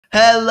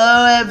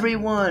Hello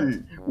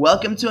everyone!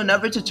 Welcome to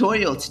another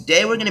tutorial.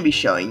 Today we're going to be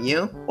showing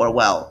you, or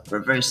well,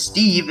 Reverse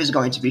Steve is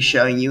going to be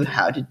showing you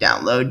how to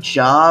download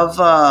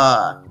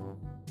Java.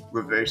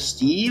 Reverse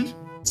Steve,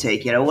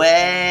 take it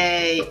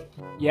away!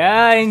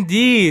 Yeah,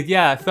 indeed.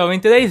 Yeah, so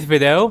in today's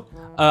video,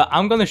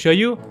 I'm going to show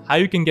you how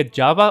you can get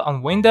Java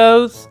on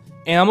Windows,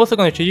 and I'm also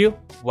going to show you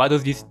what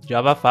does these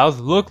Java files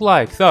look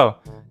like. So,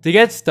 to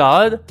get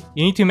started,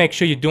 you need to make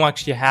sure you don't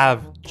actually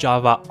have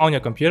Java on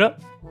your computer,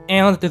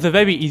 and there's a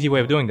very easy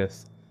way of doing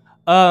this.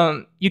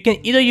 You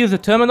can either use a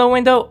terminal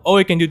window, or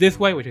you can do this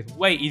way, which is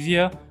way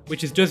easier,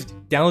 which is just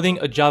downloading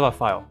a Java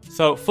file.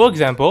 So, for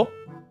example,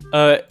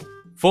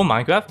 for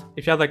Minecraft,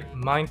 if you have like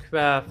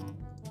Minecraft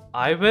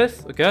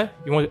Iris, okay,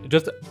 you want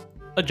just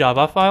a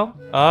Java file,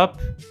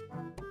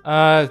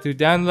 to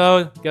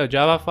download, get a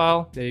Java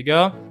file, there you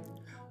go.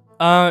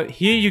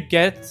 Here you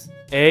get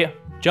a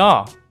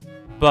jar,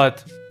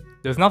 but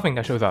there's nothing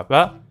that shows up,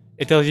 right?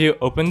 It tells you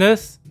open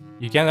this,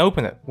 you can't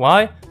open it.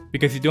 Why?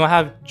 Because you don't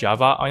have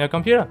Java on your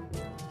computer.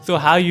 So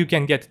how you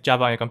can get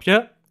Java on your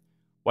computer?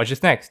 Watch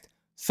this next.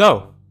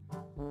 So,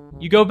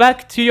 you go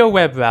back to your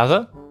web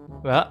browser,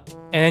 right?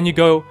 And then you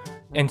go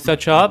and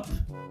search up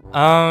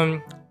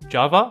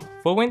Java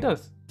for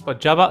Windows, but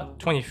Java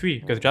 23,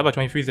 because Java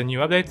 23 is a new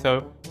update,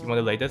 so you want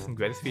the latest and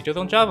greatest features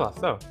on Java.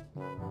 So,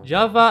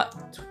 Java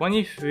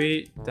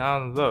 23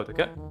 download,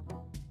 okay?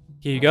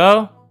 Here you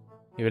go.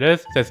 Here it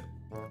is. It says,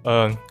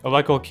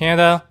 Oracle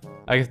Canada.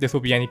 I guess this will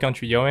be any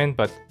country you're in,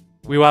 but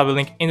we will have a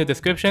link in the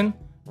description,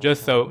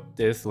 just so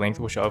this link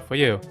will show up for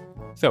you.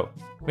 So,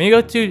 when you go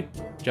to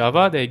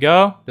Java, there you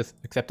go, just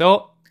accept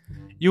all,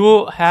 you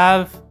will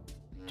have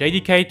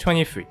JDK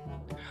 23.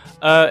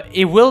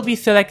 It will be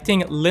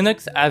selecting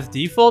Linux as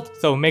default,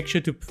 so make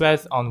sure to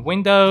press on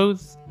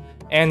Windows,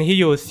 and here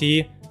you will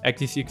see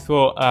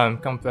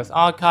x86 Compress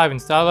Archive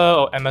Installer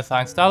or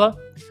MSI Installer.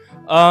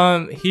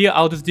 Here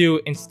I'll just do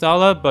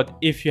installer, but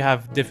if you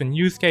have different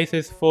use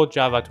cases for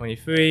Java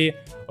 23,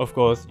 of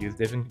course, use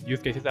different use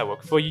cases that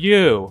work for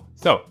you.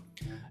 So,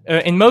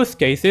 in most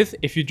cases,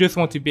 if you just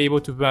want to be able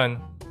to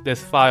run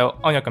this file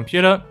on your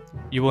computer,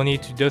 you will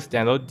need to just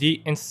download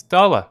the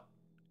installer.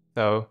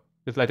 So,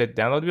 just let it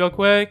download real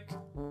quick.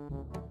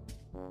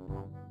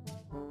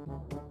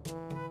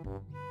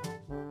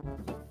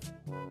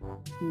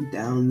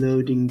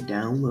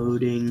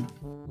 Downloading.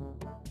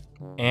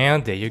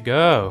 And there you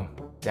go.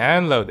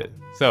 Downloaded.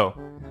 So,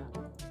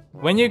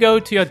 when you go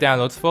to your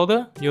downloads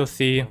folder, you'll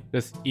see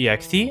this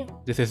exe.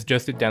 This is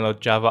just to download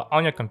Java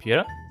on your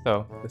computer.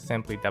 So, just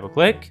simply double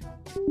click.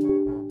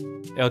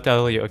 It'll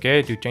tell you,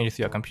 okay, do changes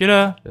to your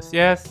computer. Just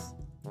yes.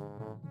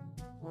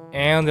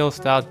 And it'll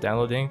start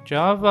downloading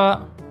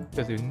Java.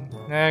 Just do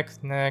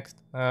next,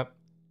 up.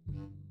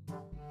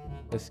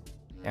 Just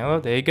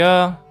download, there you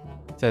go.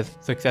 It says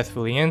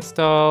successfully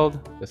installed.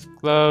 Just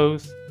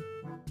close.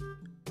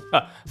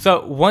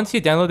 So once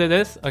you downloaded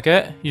this,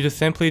 okay, you just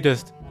simply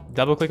just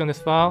double click on this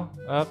file,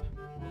 up,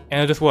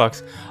 and it just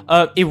works.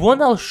 It will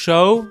not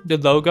show the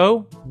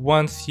logo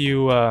once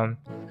you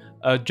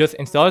just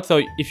install it.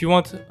 So if you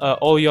want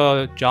all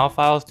your Java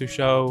files to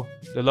show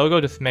the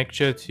logo, just make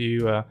sure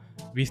to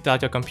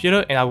restart your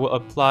computer, and I will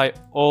apply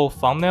all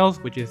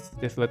thumbnails, which is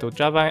this little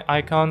Java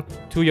icon,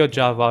 to your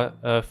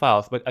Java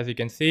files. But as you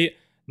can see,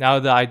 now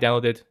that I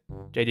downloaded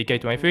JDK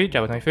 23,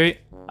 Java 23,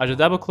 I just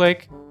double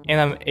click, and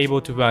I'm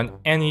able to run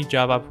any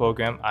Java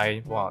program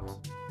I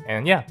want.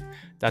 And yeah,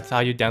 that's how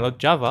you download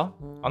Java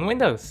on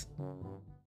Windows.